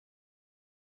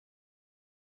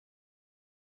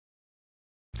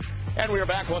And we are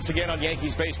back once again on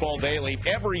Yankees Baseball Daily.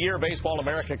 Every year, Baseball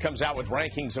America comes out with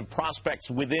rankings of prospects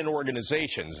within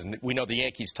organizations. And we know the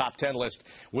Yankees' top 10 list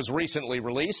was recently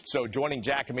released. So joining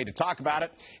Jack and me to talk about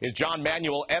it is John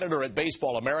Manuel, editor at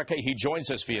Baseball America. He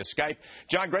joins us via Skype.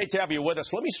 John, great to have you with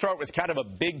us. Let me start with kind of a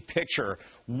big picture.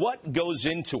 What goes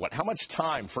into it? How much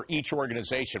time for each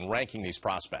organization ranking these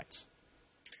prospects?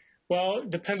 Well, it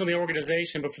depends on the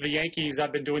organization. But for the Yankees,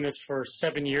 I've been doing this for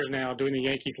 7 years now, doing the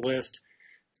Yankees list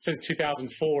since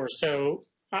 2004. So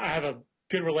I have a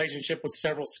good relationship with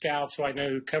several scouts who I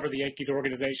know cover the Yankees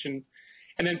organization,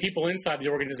 and then people inside the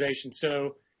organization.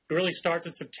 So it really starts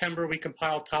in September. We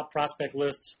compile top prospect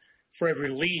lists for every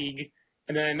league,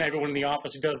 and then everyone in the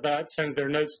office who does that sends their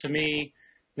notes to me.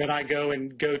 Then I go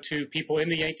to people in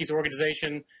the Yankees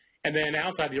organization and then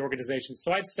outside the organization.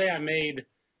 So I'd say I made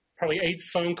probably 8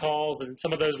 phone calls, and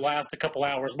some of those last a couple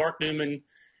hours. Mark Newman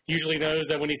usually knows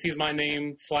that when he sees my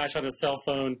name flash on his cell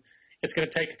phone, it's going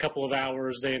to take a couple of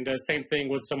hours, and same thing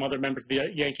with some other members of the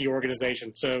Yankee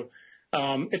organization. So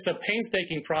it's a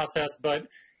painstaking process, but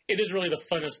it is really the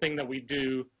funnest thing that we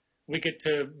do. We get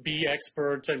to be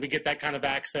experts, and we get that kind of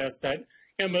access that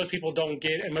most people don't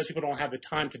get and most people don't have the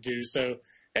time to do. So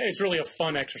it's really a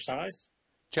fun exercise.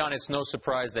 John, it's no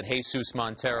surprise that Jesus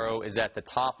Montero is at the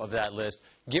top of that list.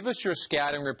 Give us your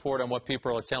scouting report on what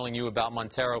people are telling you about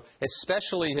Montero,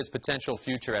 especially his potential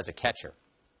future as a catcher.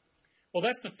 Well,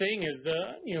 that's the thing is,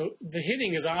 the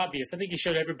hitting is obvious. I think he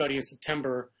showed everybody in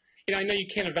September. I know you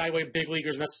can't evaluate big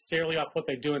leaguers necessarily off what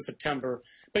they do in September,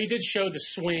 but he did show the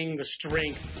swing, the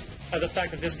strength, the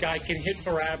fact that this guy can hit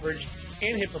for average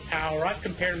and hit for power. I've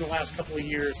compared him the last couple of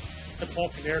years to Paul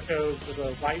Konerko, was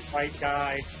a right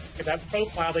guy. That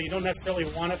profile that you don't necessarily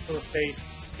want at first base,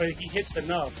 but he hits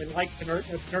enough. And like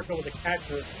Konerko was a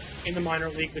catcher in the minor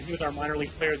league, but he was our minor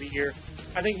league player of the year.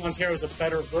 I think Montero is a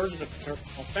better version of Konerko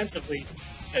offensively.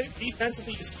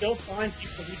 Defensively, you still find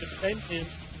people who defend him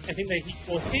and think that he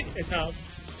will hit enough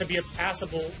to be a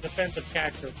passable defensive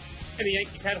catcher. And the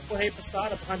Yankees had Jorge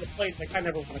Posada behind the plate. Like, I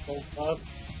never won a Gold Glove.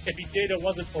 If he did, it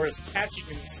wasn't for his catching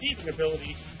and receiving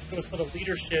ability. It was for the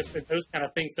leadership and those kind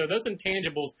of things. So those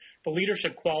intangibles, the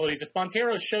leadership qualities, if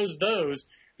Montero shows those,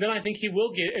 then I think he will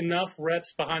get enough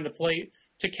reps behind the plate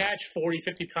to catch 40,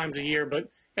 50 times a year. But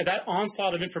that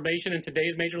onslaught of information in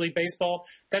today's Major League Baseball,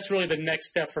 that's really the next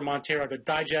step for Montero, to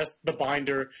digest the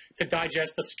binder, to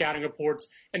digest the scouting reports,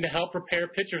 and to help prepare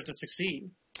pitchers to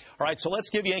succeed. All right, so let's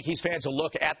give Yankees fans a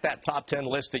look at that top 10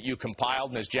 list that you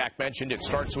compiled. And as Jack mentioned, it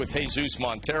starts with Jesus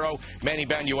Montero, Manny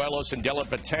Banuelos, and Dellin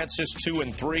Betances, 2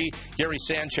 and 3. Gary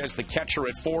Sanchez, the catcher,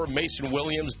 at 4. Mason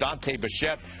Williams, Dante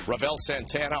Bichette, Ravel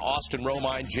Santana, Austin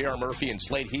Romine, J.R. Murphy, and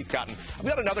Slade Heathcotton. I've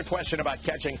got another question about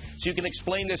catching, so you can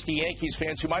explain this to Yankees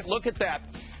fans who might look at that,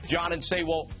 John, and say,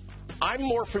 well, I'm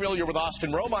more familiar with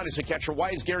Austin Romine as a catcher. Why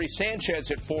is Gary Sanchez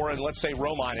at 4 and, let's say,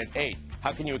 Romine at 8?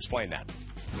 How can you explain that?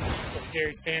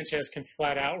 Gary Sanchez can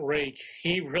flat out rake.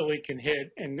 He really can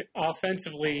hit. And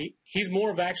offensively, he's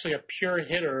more of actually a pure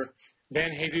hitter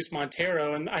than Jesus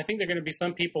Montero. And I think there are going to be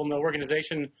some people in the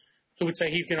organization who would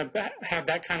say he's going to have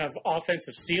that kind of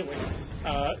offensive ceiling.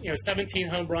 17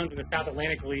 home runs in the South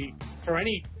Atlantic League for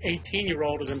any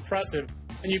 18-year-old is impressive.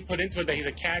 And you put into it that he's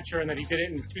a catcher and that he did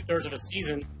it in 2/3 of a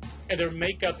season. And there are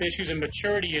makeup issues and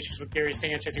maturity issues with Gary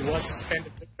Sanchez. He was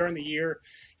suspended during the year.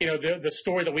 The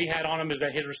story that we had on him is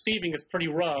that his receiving is pretty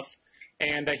rough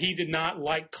and that he did not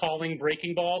like calling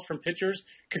breaking balls from pitchers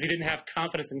because he didn't have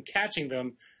confidence in catching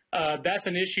them. That's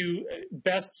an issue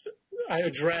best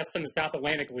addressed in the South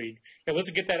Atlantic League.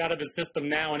 Let's get that out of his system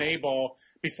now in A-ball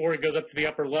before he goes up to the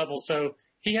upper level. So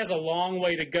he has a long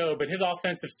way to go, but his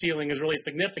offensive ceiling is really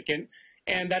significant.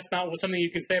 And that's not something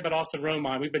you can say about Austin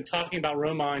Romine. We've been talking about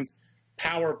Romine's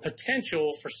power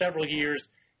potential for several years.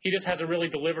 He just hasn't really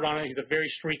delivered on it. He's a very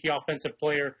streaky offensive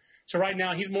player. So right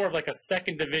now he's more of like a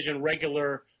second division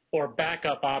regular or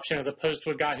backup option as opposed to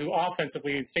a guy who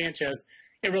offensively, in Sanchez,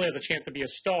 it really has a chance to be a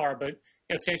star. But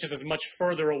Sanchez is much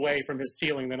further away from his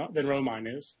ceiling than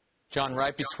Romine is. John,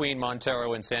 right between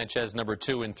Montero and Sanchez, number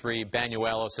 2 and 3,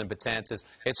 Banuelos and Betances,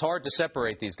 it's hard to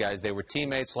separate these guys. They were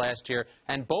teammates last year,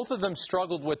 and both of them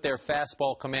struggled with their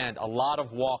fastball command. A lot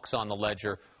of walks on the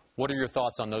ledger. What are your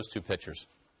thoughts on those two pitchers?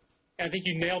 I think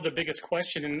you nailed the biggest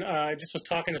question. And I just was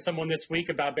talking to someone this week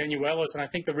about Banuelos, and I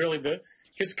think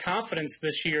his confidence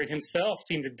this year himself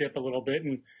seemed to dip a little bit.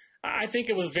 And I think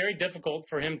it was very difficult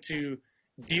for him to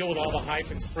deal with all the hype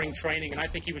in spring training, and I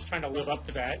think he was trying to live up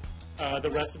to that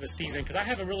the rest of the season, because I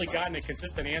haven't really gotten a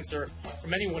consistent answer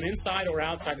from anyone inside or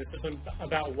outside the system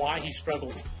about why he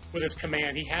struggled with his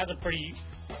command. He has a pretty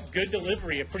good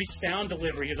delivery, a pretty sound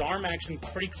delivery. His arm action's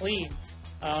pretty clean,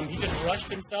 He just rushed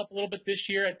himself a little bit this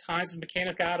year. At times, his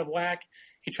mechanic got out of whack.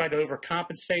 He tried to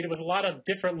overcompensate. It was a lot of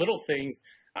different little things.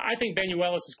 I think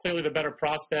Banuelos is clearly the better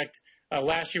prospect.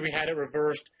 Last year, we had it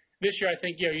reversed. This year, I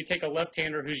think, you take a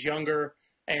left-hander who's younger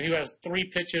and who has 3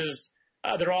 pitches.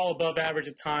 They're all above average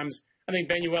at times. I think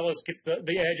Banuelos gets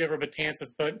the edge over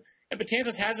Betances, but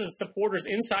Betances has his supporters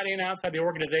inside and outside the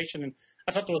organization. And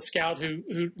I talked to a scout who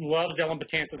loves Dellin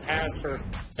Betances,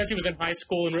 since he was in high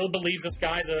school, and really believes this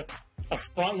guy's a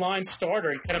frontline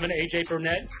starter, kind of an A.J.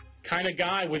 Burnett kind of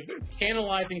guy with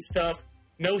tantalizing stuff,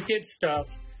 no-hit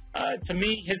stuff. To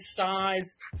me, his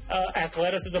size,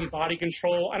 athleticism, body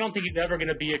control, I don't think he's ever going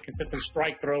to be a consistent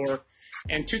strike thrower.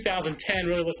 And 2010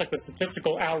 really looks like the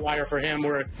statistical outlier for him,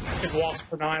 where his walks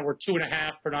per 9 were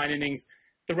 2.5 per 9 innings.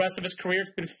 The rest of his career,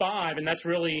 it's been 5, and that's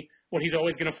really what he's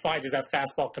always going to fight, is that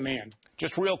fastball command.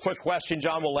 Just real quick question,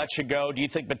 John, we'll let you go. Do you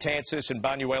think Betances and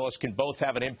Banuelos can both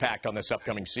have an impact on this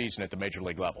upcoming season at the major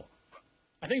league level?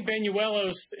 I think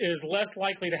Banuelos is less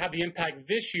likely to have the impact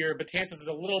this year. Betances is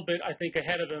a little bit, I think,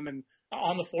 ahead of him and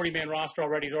on the 40-man roster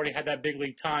already. He's already had that big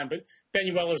league time. But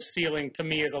Banuelos' ceiling, to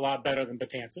me, is a lot better than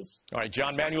Betances. All right,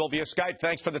 John, Manuel via Skype.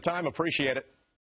 Thanks for the time. Appreciate it.